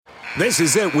This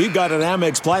is it. We've got an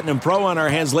Amex Platinum Pro on our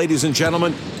hands, ladies and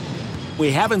gentlemen.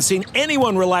 We haven't seen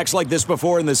anyone relax like this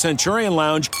before in the Centurion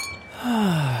Lounge.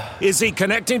 Is he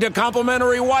connecting to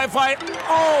complimentary Wi-Fi?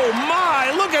 Oh,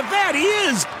 my. Look at that. He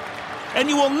is. And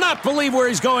you will not believe where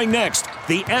he's going next.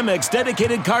 The Amex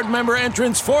dedicated card member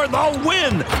entrance for the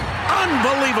win.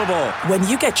 Unbelievable. When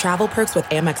you get travel perks with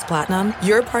Amex Platinum,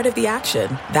 you're part of the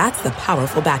action. That's the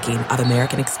powerful backing of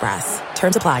American Express.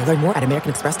 Terms apply. Learn more at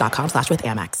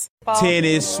americanexpress.com/withAmex.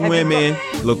 Tennis, swimming,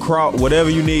 lacrosse, whatever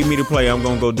you need me to play, I'm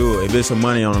going to go do it. If there's some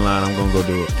money on the line, I'm going to go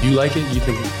do it. You like it? You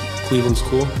think Cleveland's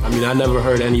cool? I mean, I never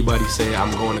heard anybody say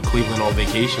I'm going to Cleveland on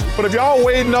vacation. But if y'all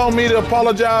waiting on me to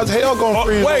apologize, hell gonna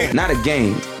freeze. Wait. Not a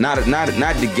game. Not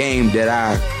the game that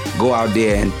I go out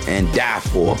there and die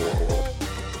for.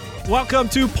 Welcome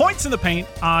to Points in the Paint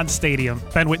on Stadium.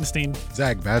 Ben Wittenstein.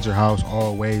 Zach Badgerhouse,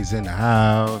 always in the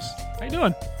house. How you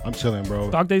doing? I'm chilling,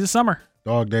 bro. Dog days of summer.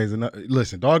 Dog days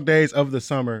of the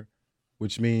summer,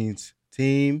 which means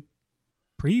team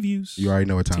previews. You already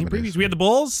know what time team it previews. is. We had the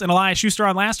Bulls and Elias Schuster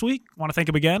on last week. Want to thank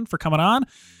him again for coming on.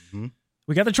 Mm-hmm.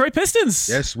 We got the Detroit Pistons.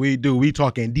 Yes, we do. We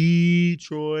talking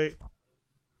Detroit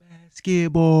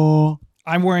basketball.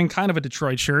 I'm wearing kind of a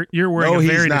Detroit shirt. You're wearing a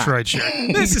very Detroit shirt.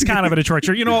 This is kind of a Detroit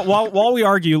shirt. You know what? While we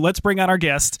argue, let's bring out our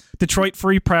guest, Detroit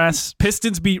Free Press,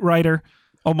 Pistons beat writer,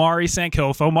 Omari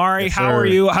Sankofa. Omari, yes, how are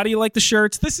you? How do you like the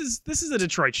shirts? This is a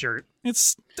Detroit shirt.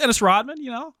 It's Dennis Rodman,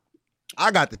 you know. I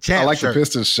got the champ I like shirt. the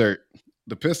Pistons shirt.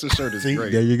 The Pistons shirt is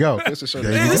great. There you go. Pistons shirt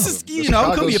this is, you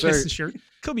know, could be a Pistons shirt.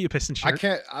 Could be a Pistons shirt.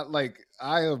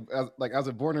 I am as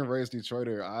a born and raised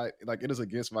Detroiter, it is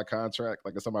against my contract.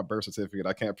 Like, it's on my birth certificate.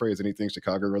 I can't praise anything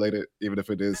Chicago related, even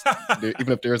if it is,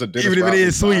 even if there's a Dennis even if it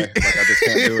is sweet. I just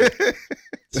can't do it.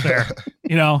 It's fair.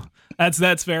 You know,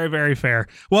 that's very, very fair.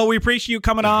 Well, we appreciate you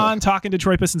coming on, talking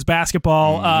Detroit Pistons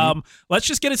basketball. Mm-hmm. Let's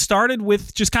just get it started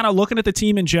with just kind of looking at the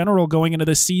team in general going into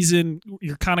the season.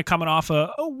 You're kind of coming off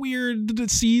a weird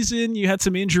season. You had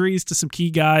some injuries to some key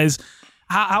guys.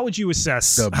 How would you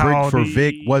assess the brick for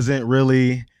Vic wasn't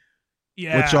really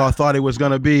what y'all thought it was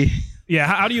going to be? Yeah.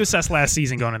 How do you assess last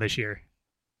season going into this year?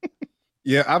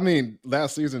 Yeah, I mean,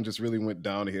 last season just really went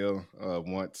downhill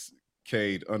once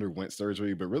Cade underwent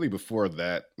surgery. But really before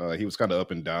that, he was kind of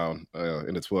up and down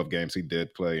in the 12 games he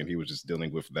did play. And he was just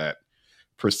dealing with that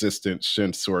persistent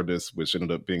shin soreness, which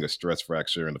ended up being a stress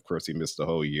fracture. And of course, he missed the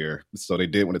whole year. So they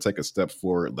did want to take a step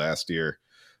forward last year.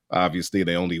 Obviously,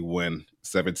 they only win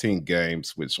 17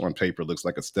 games, which on paper looks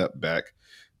like a step back.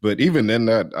 But even in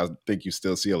that, I think you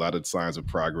still see a lot of signs of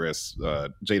progress.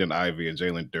 Jaden Ivey and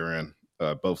Jalen Duren,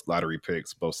 both lottery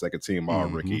picks, both second-team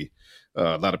all-rookie.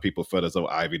 A lot of people felt as though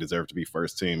Ivey deserved to be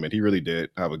first team, and he really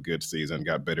did have a good season,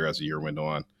 got better as the year went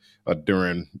on.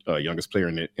 Duren, youngest player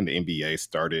in the NBA,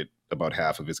 started about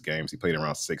half of his games. He played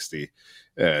around 60,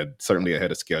 certainly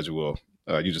ahead of schedule.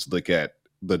 You just look at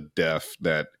the depth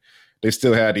that they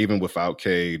still had even without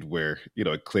Cade, where,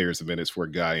 it clears the minutes for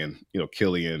a guy and,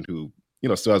 Killian, who,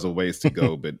 still has a ways to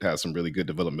go, but has some really good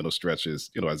developmental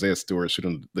stretches. Isaiah Stewart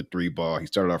shooting the three ball. He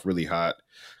started off really hot,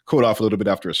 cooled off a little bit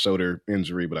after a shoulder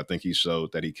injury, but I think he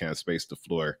showed that he can space the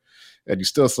floor. And you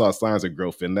still saw signs of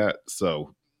growth in that.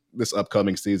 So this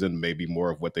upcoming season may be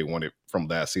more of what they wanted from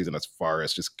last season as far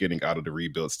as just getting out of the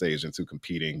rebuild stage into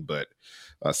competing. But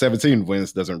 17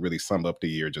 wins doesn't really sum up the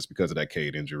year just because of that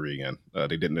Cade injury. And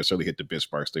they didn't necessarily hit the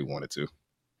benchmarks they wanted to.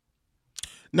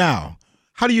 Now,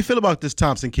 how do you feel about this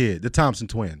Thompson kid, the Thompson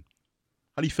twin?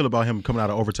 How do you feel about him coming out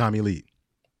of Overtime Elite?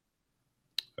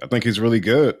 I think he's really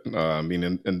good. I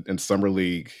mean, in Summer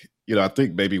League, I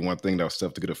think maybe one thing that was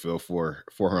tough to get a feel for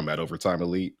him at Overtime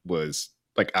Elite was,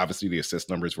 obviously the assist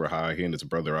numbers were high. He and his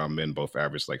brother Amen both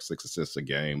averaged 6 assists a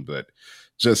game, but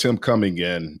just him coming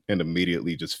in and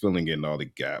immediately just filling in all the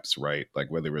gaps, right?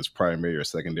 Whether it was primary or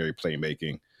secondary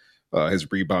playmaking,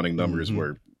 his rebounding numbers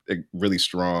were really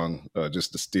strong.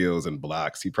 Just the steals and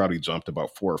blocks. He probably jumped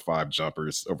about 4 or 5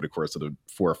 jumpers over the course of the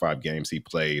 4 or 5 games he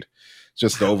played.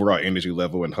 Just the overall energy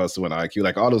level and hustle and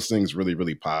IQ, all those things really,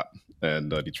 really pop. And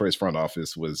Detroit's front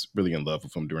office was really in love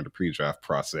with him during the pre-draft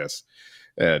process.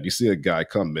 You see a guy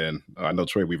come in. I know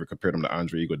Troy Weaver compared him to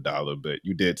Andre Iguodala, but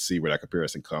you did see where that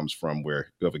comparison comes from,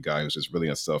 where you have a guy who's just really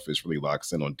unselfish, really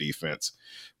locks in on defense,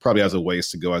 probably has a ways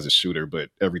to go as a shooter, but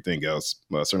everything else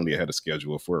certainly ahead of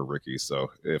schedule for a rookie.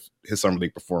 So if his Summer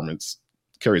League performance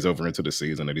carries over into the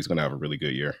season, then he's going to have a really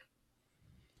good year.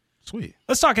 Sweet.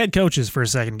 Let's talk head coaches for a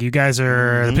second. You guys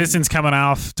are the Pistons coming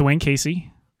off Dwayne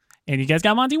Casey. And you guys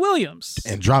got Monty Williams.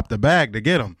 And dropped the bag to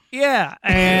get him. Yeah.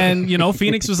 And,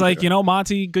 Phoenix was like,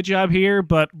 Monty, good job here,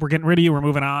 but we're getting rid of you. We're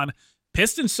moving on.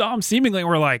 Pistons saw him seemingly and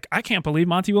were like, I can't believe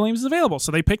Monty Williams is available.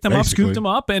 So they picked him up, scooped him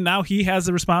up, and now he has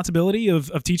the responsibility of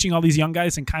teaching all these young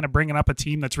guys and kind of bringing up a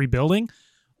team that's rebuilding.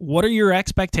 What are your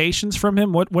expectations from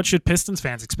him? What should Pistons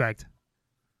fans expect?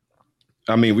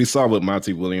 I mean, we saw what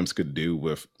Monty Williams could do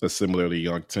with a similarly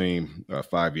young team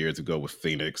 5 years ago with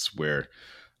Phoenix, where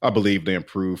I believe they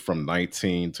improved from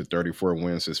 19 to 34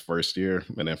 wins his first year,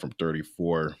 and then from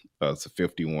 34 to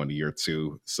 51 year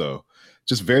two. So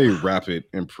just very rapid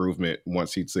improvement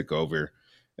once he took over.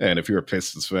 And if you're a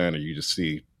Pistons fan and you just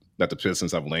see that the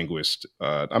Pistons have languished,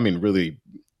 I mean, really,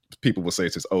 people will say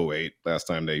it's just 08 last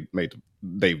time they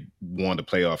won the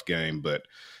playoff game, but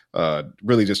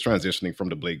really just transitioning from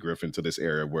the Blake Griffin to this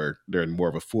era where they're in more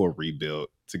of a full rebuild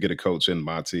to get a coach in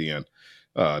Monty, and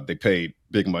they paid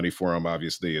big money for him.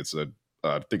 Obviously, it's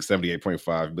I think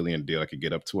 $78.5 billion deal. I could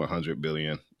get up to $100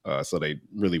 billion. So they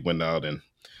really went out and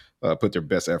put their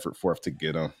best effort forth to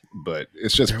get him. But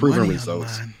it's just proven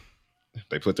results.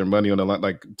 They put their money on the line.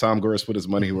 Like Tom Gores put his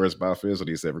money where his mouth is, and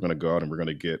he said, we're going to go out and we're going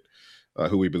to get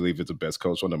who we believe is the best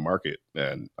coach on the market.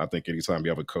 And I think anytime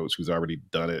you have a coach who's already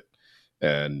done it,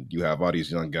 and you have all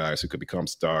these young guys who could become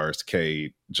stars,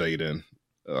 Cade, Jaden,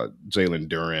 Jalen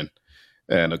Duren,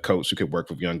 and a coach who could work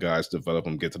with young guys, develop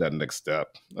them, get to that next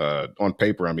step. On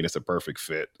paper, I mean, it's a perfect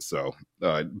fit. So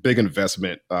big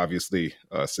investment, obviously.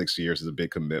 6 years is a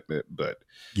big commitment, but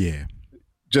yeah,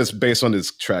 just based on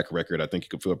his track record, I think you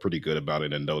can feel pretty good about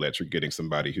it and know that you're getting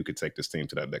somebody who could take this team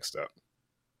to that next step.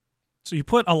 So you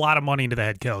put a lot of money into the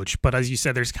head coach, but as you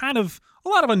said, there's kind of a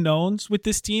lot of unknowns with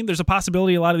this team. There's a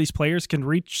possibility a lot of these players can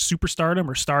reach superstardom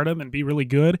or stardom and be really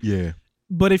good. Yeah.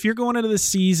 But if you're going into the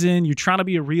season, you're trying to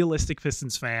be a realistic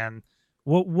Pistons fan,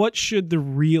 what should the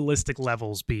realistic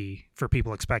levels be for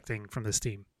people expecting from this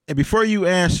team? And before you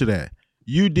answer that,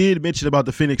 you did mention about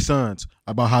the Phoenix Suns,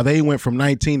 about how they went from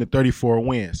 19 to 34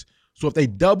 wins. So if they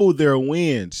double their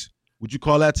wins, would you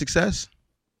call that success?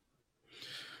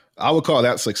 I would call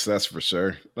that success for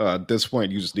sure. At this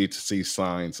point, you just need to see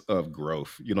signs of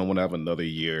growth. You don't want to have another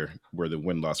year where the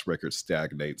win-loss record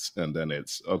stagnates, and then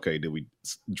it's, okay, did we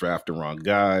draft the wrong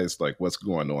guys? Like, what's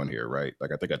going on here, right?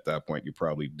 Like, I think at that point, you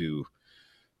probably do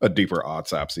a deeper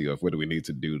autopsy of what do we need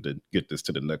to do to get this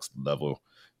to the next level.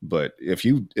 But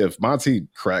if Monty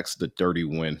cracks the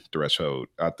 30-win threshold,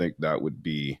 I think that would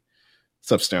be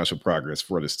substantial progress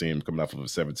for this team coming off of a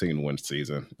 17-win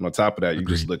season. And on top of that, you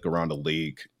just look around the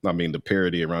league. I mean, the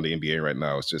parity around the NBA right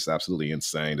now is just absolutely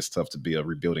insane. It's tough to be a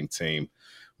rebuilding team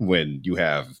when you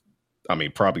have, I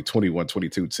mean, probably 21,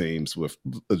 22 teams with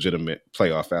legitimate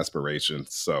playoff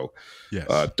aspirations. So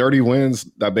yes. 30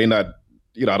 wins, that may not,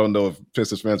 I don't know if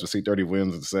Pistons fans would see 30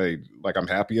 wins and say, like, I'm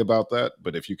happy about that.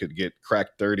 But if you could get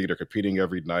cracked 30, they're competing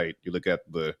every night. You look at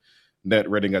the net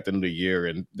rating at the end of the year,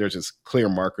 and there's just clear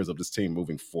markers of this team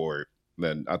moving forward,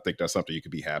 then I think that's something you could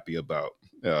be happy about.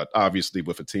 Obviously,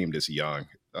 with a team this young,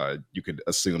 you could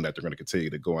assume that they're going to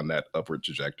continue to go on that upward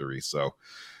trajectory. So,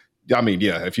 I mean,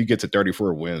 yeah, if you get to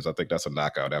 34 wins, I think that's a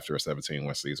knockout after a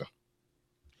 17-win season.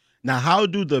 Now, how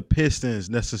do the Pistons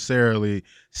necessarily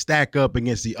stack up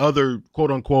against the other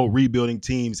quote-unquote rebuilding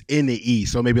teams in the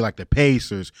East? So maybe like the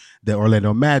Pacers, the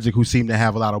Orlando Magic, who seem to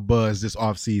have a lot of buzz this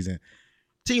offseason.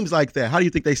 Teams like that, how do you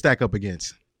think they stack up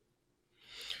against?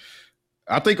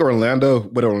 I think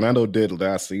what Orlando did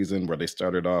last season, where they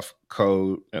started off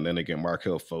cold and then they get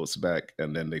Markelle Fultz back,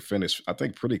 and then they finished, I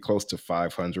think, pretty close to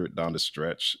 500 down the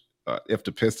stretch. If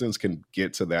the Pistons can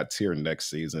get to that tier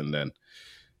next season, then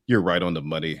you're right on the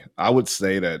money. I would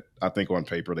say that I think on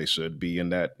paper they should be in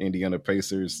that Indiana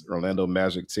Pacers, Orlando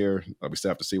Magic tier. We still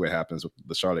have to see what happens with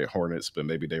the Charlotte Hornets, but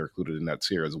maybe they're included in that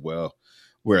tier as well,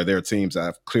 where there are teams that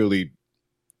have clearly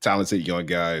talented young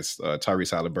guys.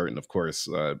 Tyrese Halliburton, of course,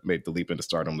 made the leap into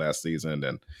stardom last season.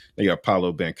 And you got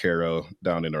Paolo Banchero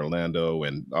down in Orlando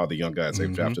and all the young guys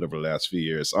they've drafted over the last few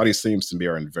years. All these teams to me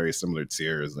are in very similar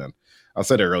tiers. And I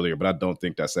said it earlier, but I don't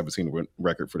think that 17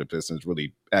 record for the Pistons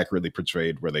really accurately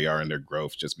portrayed where they are in their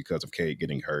growth just because of Cade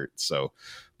getting hurt. So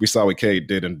we saw what Cade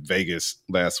did in Vegas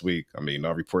last week. I mean,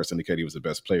 all reports indicate he was the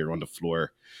best player on the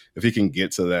floor. If he can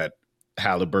get to that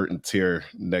Halliburton tier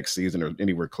next season or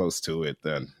anywhere close to it,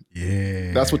 then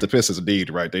that's what the Pistons need,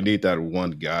 right? They need that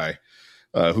one guy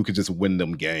who could just win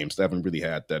them games. They haven't really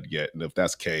had that yet. And if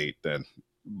that's Cade, then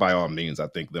by all means, I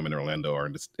think them and Orlando are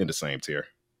in the same tier.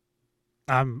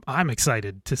 I'm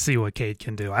excited to see what Cade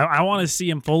can do. I want to see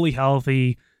him fully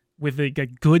healthy with a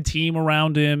good team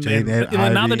around him. And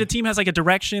now that the team has like a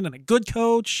direction and a good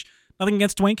coach, nothing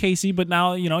against Dwayne Casey, but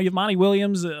now, you have Monty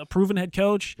Williams, a proven head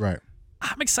coach. Right.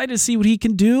 I'm excited to see what he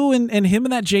can do, and him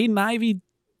and that Jaden Ivey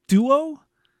duo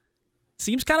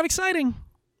seems kind of exciting.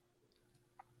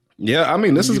 Yeah, I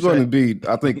mean, this is going to be,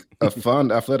 I think, a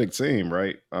fun athletic team,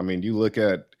 right? I mean, you look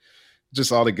at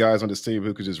just all the guys on this team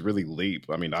who could just really leap.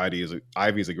 I mean, Ivy's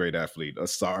a great athlete.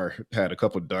 Asar had a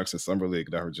couple of dunks in Summer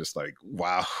League that were just like,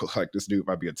 wow, like this dude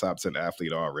might be a top 10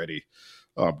 athlete already.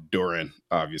 Duran,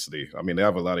 obviously. I mean, they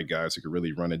have a lot of guys who can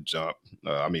really run and jump.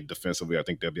 I mean, defensively, I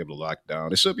think they'll be able to lock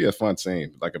down. It should be a fun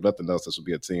team. Like, if nothing else, this will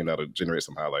be a team that'll generate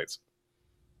some highlights.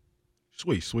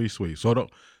 Sweet.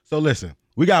 So listen,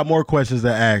 we got more questions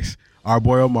to ask our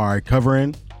boy Omari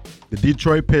covering the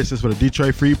Detroit Pistons for the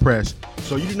Detroit Free Press.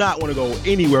 So you do not want to go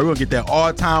anywhere. We're going to get that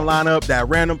all-time lineup, that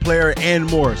random player, and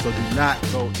more. So do not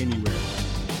go anywhere.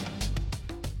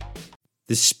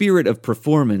 The spirit of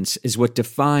performance is what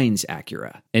defines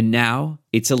Acura. And now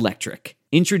it's electric.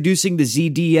 Introducing the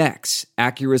ZDX,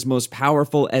 Acura's most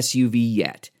powerful SUV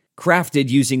yet. Crafted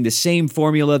using the same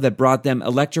formula that brought them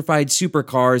electrified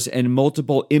supercars and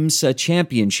multiple IMSA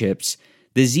championships,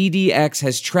 the ZDX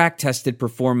has track-tested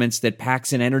performance that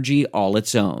packs an energy all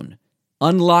its own.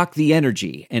 Unlock the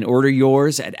energy and order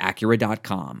yours at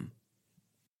Acura.com.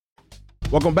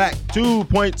 Welcome back. 2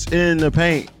 Points in the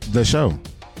Paint, the show.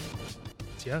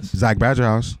 Yes. Zach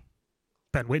Badgerhouse.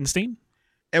 Ben Wittenstein.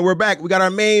 And we're back. We got our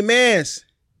main mans.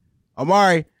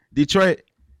 Omari, Detroit,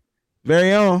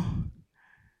 very own.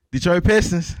 Detroit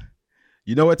Pistons.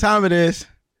 You know what time it is.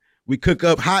 We cook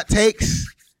up hot takes,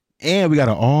 and we got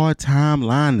an all-time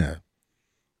lineup.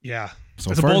 Yeah.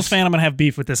 So as a Bulls fan, I'm going to have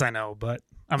beef with this, I know, but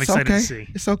I'm excited to see.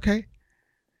 It's okay.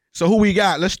 So who we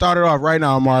got? Let's start it off right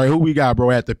now, Omari. Who we got,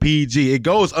 bro, at the PG? It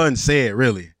goes unsaid,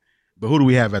 really. But who do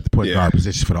we have at the point guard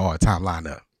position for the all-time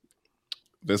lineup?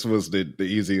 This was the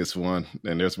easiest one,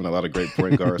 and there's been a lot of great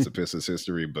point guards in Pistons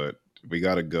history, but we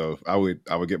got to go. I would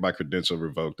get my credential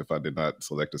revoked if I did not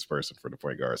select this person for the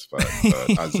point guard spot.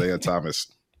 Isaiah Thomas.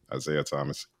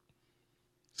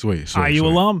 Sweet. IU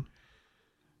alum.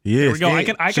 He is. Here we go. I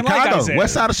can Chicago, like Isaiah.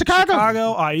 West side of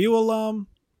Chicago. IU alum.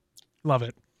 Love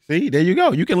it. See, there you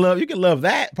go. You can love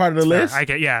that part of the list. I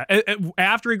get, yeah.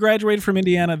 After he graduated from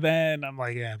Indiana, then I'm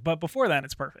like, yeah. But before then,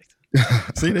 it's perfect.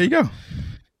 See, there you go.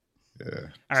 Yeah.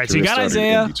 All right, so you got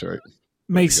Isaiah.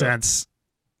 Makes sense.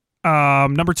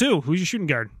 Number 2, who's your shooting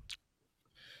guard?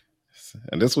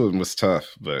 And this one was tough,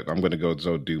 but I'm going to go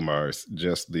Joe Dumars.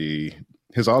 Just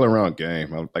his all-around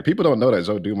game. Like, people don't know that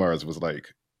Joe Dumars was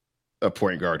like a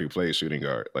point guard who played shooting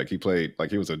guard. Like, he played like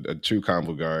he was a true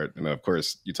combo guard. And of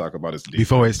course, you talk about his defense.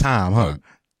 Before his time, huh?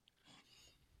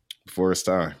 Before his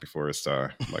time.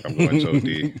 Like, I'm going Joe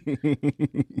D.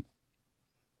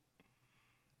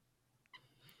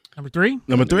 Number 3?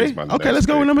 Okay, let's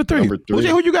go with number 3.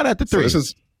 Who you got at the 3?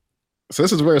 So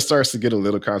this is where it starts to get a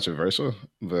little controversial,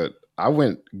 but I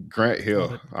went Grant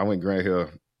Hill. At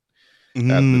the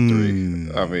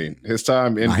 3. I mean, his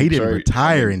time in Detroit. He didn't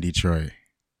retire in Detroit.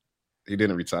 He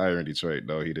didn't retire in Detroit.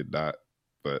 No, he did not.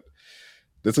 But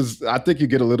I think you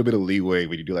get a little bit of leeway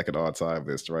when you do like an all-time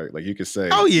list, right? Like, you could say,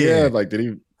 oh yeah, like, did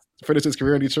he finish his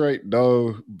career in Detroit?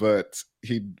 No, but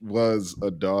he was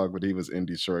a dog when he was in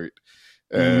Detroit.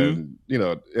 And, you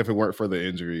know, if it weren't for the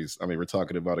injuries, I mean, we're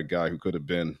talking about a guy who could have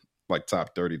been like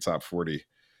top 30, top 40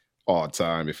 all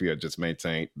time if he had just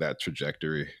maintained that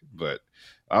trajectory. But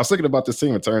I was thinking about this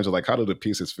team in terms of like, how do the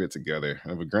pieces fit together?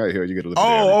 And with Grant Hill, you get a little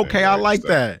bit of everything, okay. Right? I like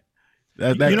that.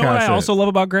 That you know what I also love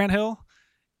about Grant Hill?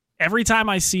 Every time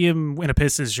I see him in a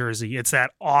Pistons jersey, it's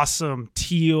that awesome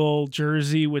teal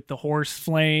jersey with the horse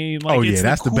flame. Like, it's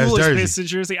that's the best jersey. Pistons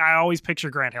jersey. I always picture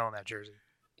Grant Hill in that jersey.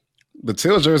 The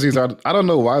teal jerseys I don't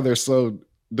know why they're so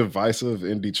divisive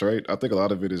in Detroit. I think a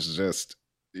lot of it is just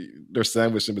they're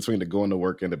sandwiched in between the going to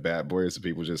work and the bad boys. So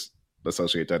people just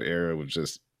associate that era with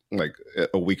just like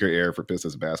a weaker era for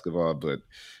Pistons basketball. But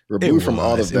removed from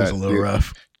all of that, it was a little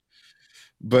rough.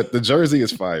 But the jersey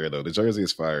is fire, though. The jersey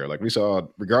is fire. Like, we should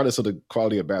all, regardless of the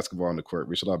quality of basketball on the court,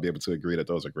 we should all be able to agree that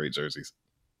those are great jerseys.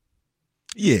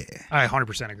 Yeah. I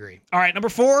 100% agree. All right, number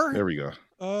 4. There we go.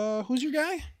 Who's your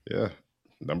guy? Yeah.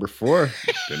 Number 4,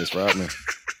 Dennis Rodman.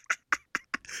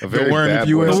 A very the worm, bad if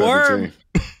you boy will. Team.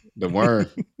 The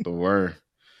worm.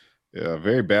 Yeah,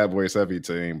 very bad boys heavy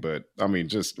team, but I mean,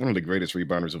 just one of the greatest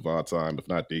rebounders of all time, if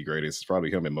not the greatest. It's probably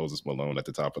him and Moses Malone at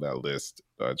the top of that list.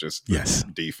 Just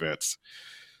defense.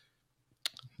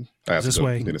 This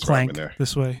way, Clank.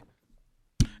 This way.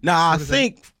 Now, I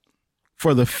think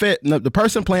for the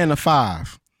person playing the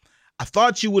 5, I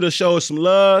thought you would have showed some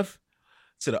love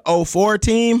to the 04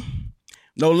 team.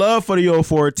 No love for the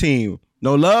 04 team.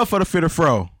 No love for the Fitter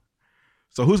Fro.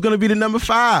 So who's going to be the number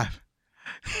 5?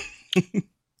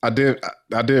 I did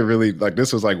really like,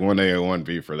 this was like 1A and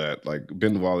 1B for that. Like,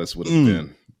 Ben Wallace would have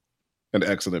been an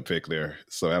excellent pick there.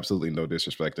 So absolutely no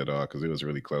disrespect at all because it was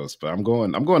really close. But I'm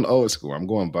going old school. I'm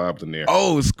going Bob Lanier.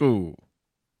 Old school.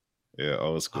 Yeah,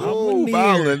 old school. Oh,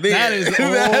 Bob Lanier. That is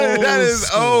that is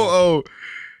old.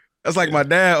 That's like my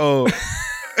dad old.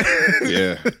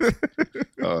 Yeah.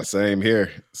 Oh, same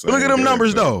here. Look at them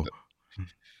numbers though.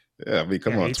 Yeah, I mean,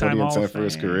 come on, 20 and 10 for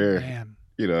his career. Man.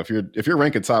 You know, if you're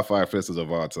ranking top 5 Pistons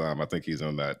of all time, I think he's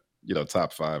on that,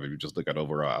 top 5 if you just look at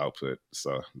overall output.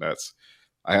 So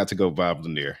I had to go Bob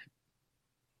Lanier.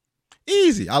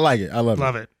 Easy. I like it. I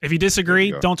love it. If you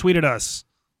disagree, don't tweet at us.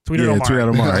 Tweet at Omar. Tweet at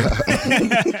Omar.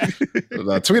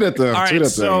 Tweet at them. All right, tweet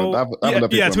at so, them.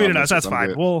 Tweet at us. That's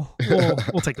fine. We'll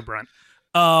take the brunt.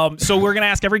 So we're gonna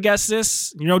ask every guest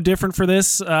this. You're no different for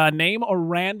this. Name a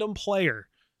random player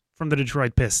from the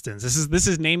Detroit Pistons. This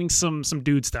is naming some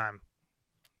dudes time.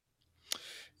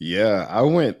 Yeah, I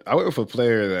went with a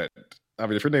player that, I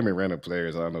mean, if you're naming random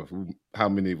players, I don't know how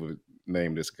many would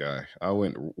name this guy. I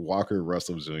went Walker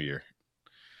Russell Jr.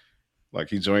 Like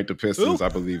he joined the Pistons, I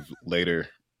believe, later.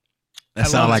 That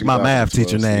sounds like my math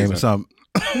teacher name or something.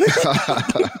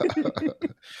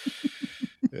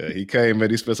 Yeah, he came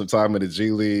in. He spent some time in the G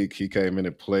League. He came in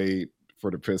and played for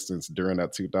the Pistons during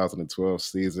that 2012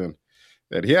 season.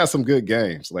 And he had some good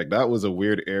games. Like that was a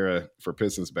weird era for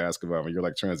Pistons basketball when you're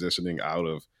like transitioning out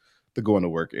of the going to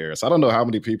work era. So I don't know how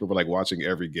many people were like watching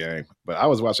every game, but I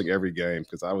was watching every game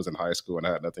because I was in high school and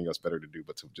I had nothing else better to do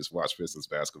but to just watch Pistons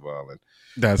basketball. And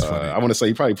that's funny. I want to say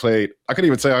he probably played. I couldn't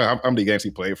even tell how many games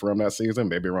he played for him that season.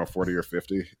 Maybe around 40 or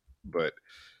 50. But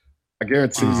I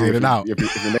guarantee you,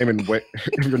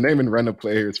 if you're naming random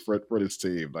players for this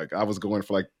team, like I was going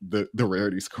for like the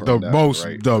rarity score.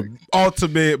 The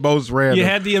ultimate most random. You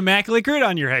had the immaculate grid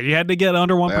on your head. You had to get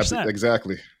under 1%.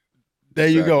 Exactly. There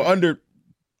you go. Under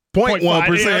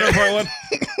 0.1%.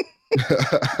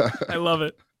 I love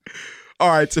it. All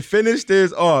right, to finish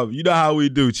this off, you know how we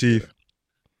do, Chief.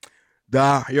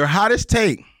 Your hottest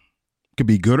take could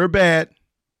be good or bad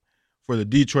for the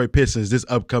Detroit Pistons this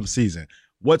upcoming season.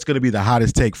 What's going to be the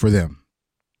hottest take for them?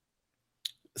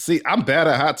 See, I'm bad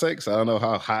at hot takes. I don't know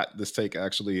how hot this take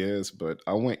actually is, but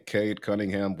I went Cade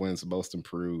Cunningham wins most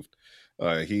improved.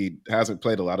 He hasn't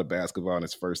played a lot of basketball in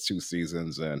his first 2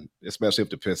 seasons, and especially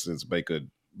if the Pistons make a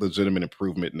legitimate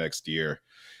improvement next year,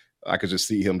 I could just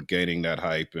see him gaining that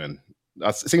hype. And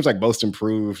it seems like most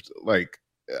improved, I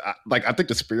think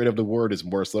the spirit of the word is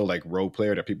more so like role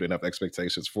player that people didn't have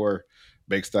expectations for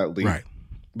makes that leap. Right.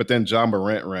 But then John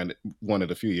Morant won it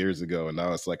a few years ago, and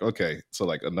now it's like, okay, so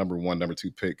like a number 1, number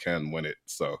 2 pick can win it.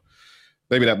 So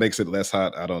maybe that makes it less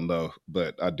hot. I don't know,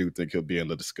 but I do think he'll be in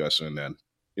the discussion, and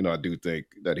I do think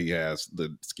that he has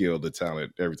the skill, the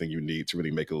talent, everything you need to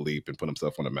really make a leap and put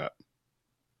himself on the map.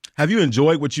 Have you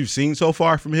enjoyed what you've seen so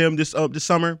far from him this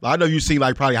summer? I know you've seen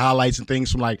like probably highlights and things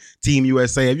from like Team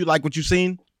USA. Have you liked what you've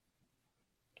seen?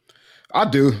 I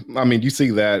do. I mean, you see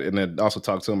that, and then also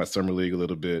talk to him at Summer League a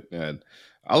little bit, and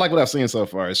I like what I've seen so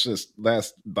far. It's just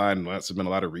last 9 months have been a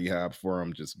lot of rehab for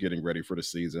him, just getting ready for the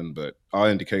season. But all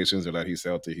indications are that he's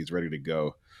healthy. He's ready to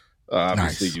go.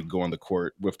 Obviously, you go on the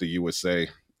court with the USA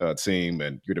team,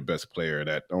 and you're the best player.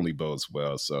 That only bodes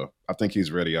well. So I think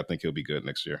he's ready. I think he'll be good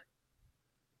next year.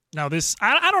 Now,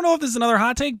 I don't know if this is another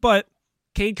hot take, but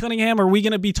Cade Cunningham, are we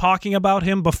going to be talking about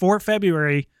him before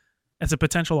February as a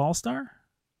potential All-Star?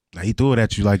 Now, he threw it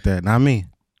at you like that, not me.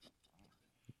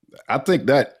 I think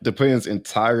that depends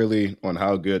entirely on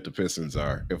how good the Pistons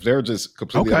are. If they're just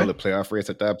completely out of the playoff race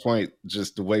at that point,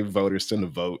 just the way voters tend to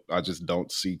vote, I just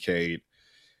don't see Cade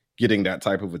getting that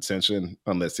type of attention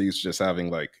unless he's just having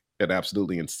like an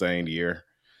absolutely insane year.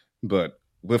 But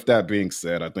with that being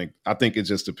said, I think it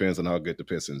just depends on how good the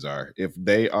Pistons are. If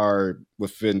they are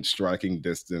within striking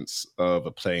distance of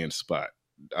a play-in spot,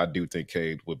 I do think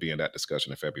Cade would be in that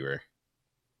discussion in February.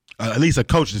 At least a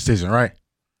coach decision, right?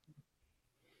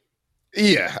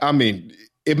 Yeah, I mean,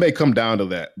 it may come down to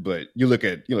that, but you look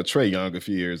at, Trae Young a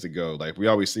few years ago, like we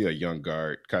always see a young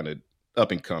guard kind of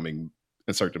up and coming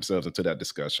insert themselves into that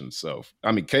discussion. So,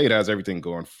 I mean, Cade has everything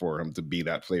going for him to be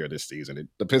that player this season.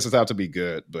 The Pistons have to be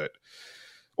good, but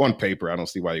on paper, I don't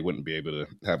see why he wouldn't be able to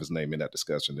have his name in that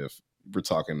discussion if we're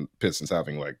talking Pistons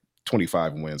having like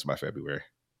 25 wins by February.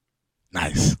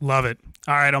 Nice. Love it.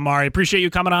 All right, Omari, appreciate you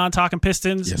coming on, talking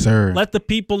Pistons. Yes, sir. Let the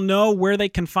people know where they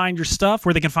can find your stuff,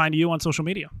 where they can find you on social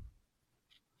media.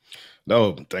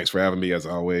 No, thanks for having me as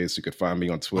always. You can find me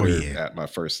on Twitter at my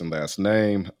first and last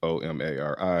name,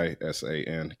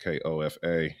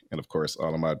 OMARISANKOFA. And of course,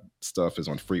 all of my stuff is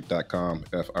on freep.com,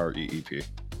 FREEP.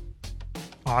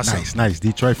 Awesome. Nice.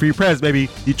 Detroit Free Press, baby.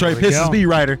 Detroit Pistons beat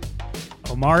writer.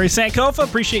 Omari Sankofa,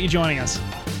 appreciate you joining us.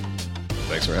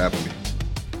 Thanks for having me.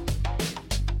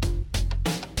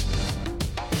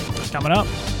 coming up.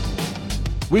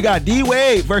 We got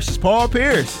D-Wade versus Paul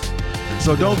Pierce.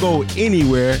 So don't go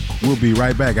anywhere. We'll be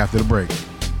right back after the break.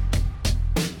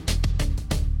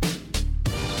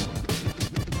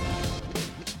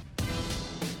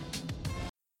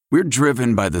 We're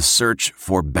driven by the search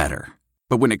for better.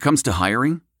 But when it comes to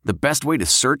hiring, the best way to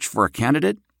search for a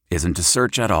candidate isn't to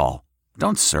search at all.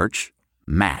 Don't search.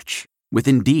 Match with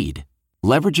Indeed.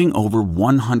 Leveraging over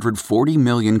 140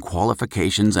 million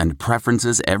qualifications and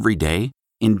preferences every day,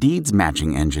 Indeed's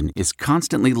matching engine is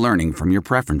constantly learning from your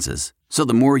preferences. So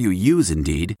the more you use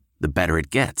Indeed, the better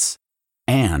it gets.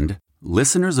 And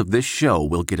listeners of this show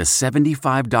will get a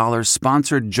 $75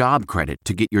 sponsored job credit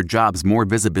to get your jobs more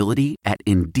visibility at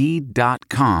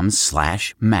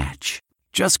Indeed.com/match.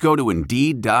 Just go to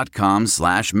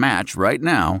Indeed.com/match right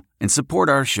now and support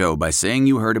our show by saying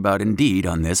you heard about Indeed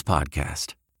on this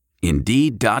podcast.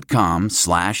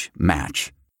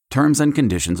 Indeed.com/match. Terms and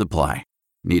conditions apply.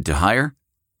 Need to hire?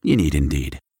 You need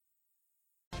Indeed.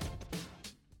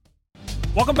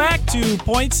 Welcome back to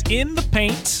Points in the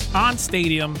Paint on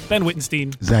Stadium. Ben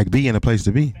Wittenstein. Zach B in a place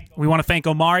to be. We want to thank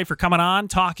Omari for coming on,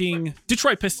 talking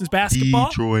Detroit Pistons basketball.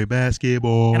 Detroit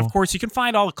basketball. And, of course, you can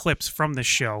find all the clips from this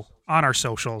show on our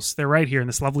socials. They're right here in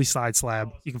this lovely side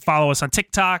slab. You can follow us on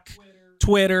TikTok,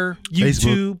 Twitter,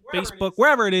 YouTube, Facebook,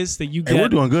 wherever it is that you get. Hey, we're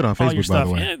doing good on all your Facebook, by stuff.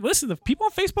 the way. Yeah, listen, the people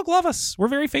on Facebook love us. We're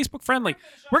very Facebook friendly.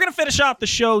 We're going to finish off the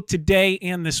show today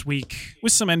and this week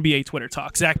with some NBA Twitter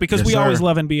talk, Zach, because Yes, we sir. always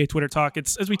love NBA Twitter talk.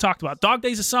 It's, as we talked about, dog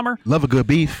days of summer. Love a good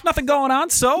beef. Nothing going on,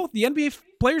 so the NBA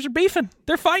players are beefing.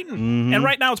 They're fighting. Mm-hmm. And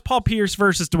right now it's Paul Pierce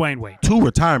versus Dwayne Wade. 2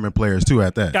 retirement players, too,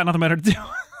 at that. Got nothing better to do.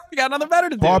 We got nothing better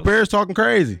to do. Paul Pierce talking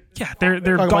crazy. Yeah, they're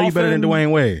Talking golfing. about you better than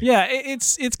Dwayne Wade. Yeah,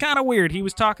 it's kind of weird. He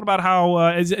was talking about how,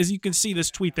 as you can see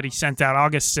this tweet that he sent out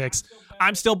August 6th,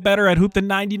 I'm still better at hoop than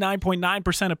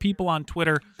 99.9% of people on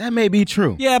Twitter. That may be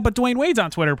true. Yeah, but Dwayne Wade's on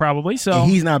Twitter probably, so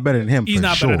And he's not better than him. he's for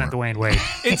not sure. better than Dwayne Wade.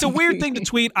 It's a weird thing to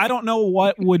tweet. I don't know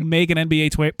what would make an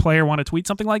NBA player want to tweet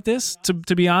something like this,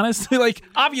 to be honest. Like,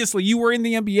 obviously, you were in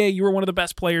the NBA. You were one of the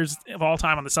best players of all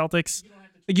time on the Celtics.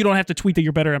 You don't have to tweet that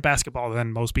you're better at basketball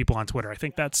than most people on Twitter. I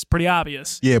think that's pretty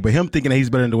obvious. Yeah, but him thinking that he's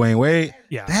better than Dwayne Wade,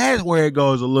 Yeah. that's where it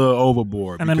goes a little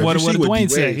overboard. And then because what you did see Dwayne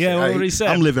D-Wade say? Yeah, what did he say?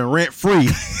 I'm living rent-free.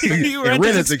 Rent and rent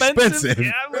is is expensive.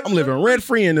 Yeah, I'm living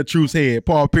rent-free in the truth's head,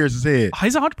 Paul Pierce's head.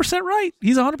 He's 100% right.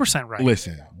 He's 100% right.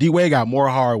 Listen, D-Wade got more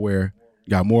hardware,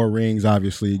 got more rings,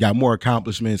 obviously, got more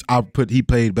accomplishments. He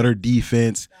played better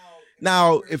defense.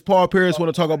 Now, if Paul Pierce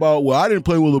want to talk about, well, I didn't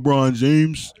play with LeBron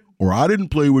James, or I didn't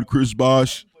play with Chris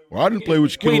Bosh, or I didn't play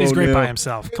with Shaquille Wade is great O'Neal. by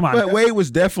himself. Come on. But Wade was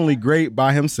definitely great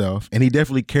by himself, and he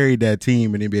definitely carried that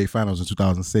team in the NBA Finals in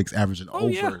 2006, averaging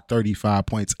over 35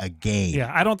 points a game.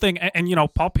 Yeah, I don't think, and you know,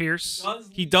 Paul Pierce,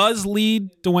 he does lead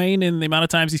Dwayne in the amount of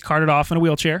times he's carted off in a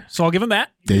wheelchair. So I'll give him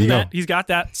that. There you go. He's got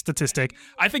that statistic.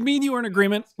 I think me and you are in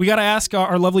agreement. We got to ask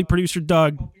our lovely producer,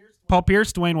 Doug. Paul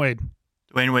Pierce, Dwayne Wade.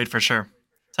 Dwayne Wade for sure.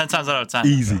 10 times out of 10.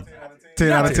 Easy. 10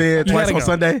 out of 10, You twice gotta on go.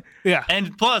 Sunday. Yeah.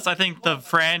 And plus, I think the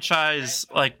franchise,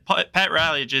 like Pat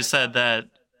Riley just said that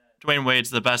Dwayne Wade's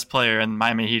the best player in the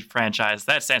Miami Heat franchise.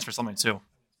 That stands for something too.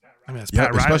 I mean, that's Yep,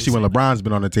 Pat Riley especially when saying LeBron's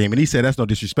been on the team. And he said that's no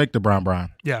disrespect to Brian.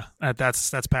 Yeah,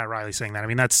 that's Pat Riley saying that. I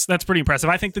mean, that's pretty impressive.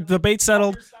 I think the debate's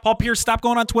settled. Paul Pierce, stop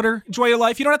going on Twitter. Enjoy your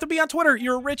life. You don't have to be on Twitter.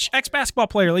 You're a rich ex-basketball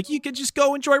player. Like, you could just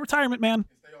go enjoy retirement, man.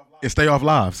 And stay off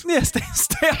lives. Yeah, stay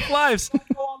off lives.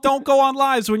 Don't go on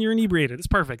lives when you're inebriated. It's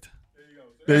perfect.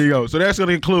 There you go. So that's going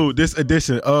to conclude this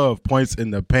edition of Points in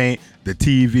the Paint, the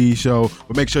TV show.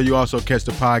 But make sure you also catch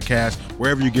the podcast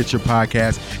wherever you get your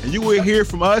podcast. And you will hear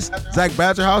from us, Zach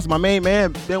Badgerhouse, my main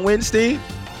man, Ben Wittenstein,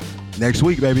 next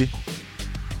week, baby.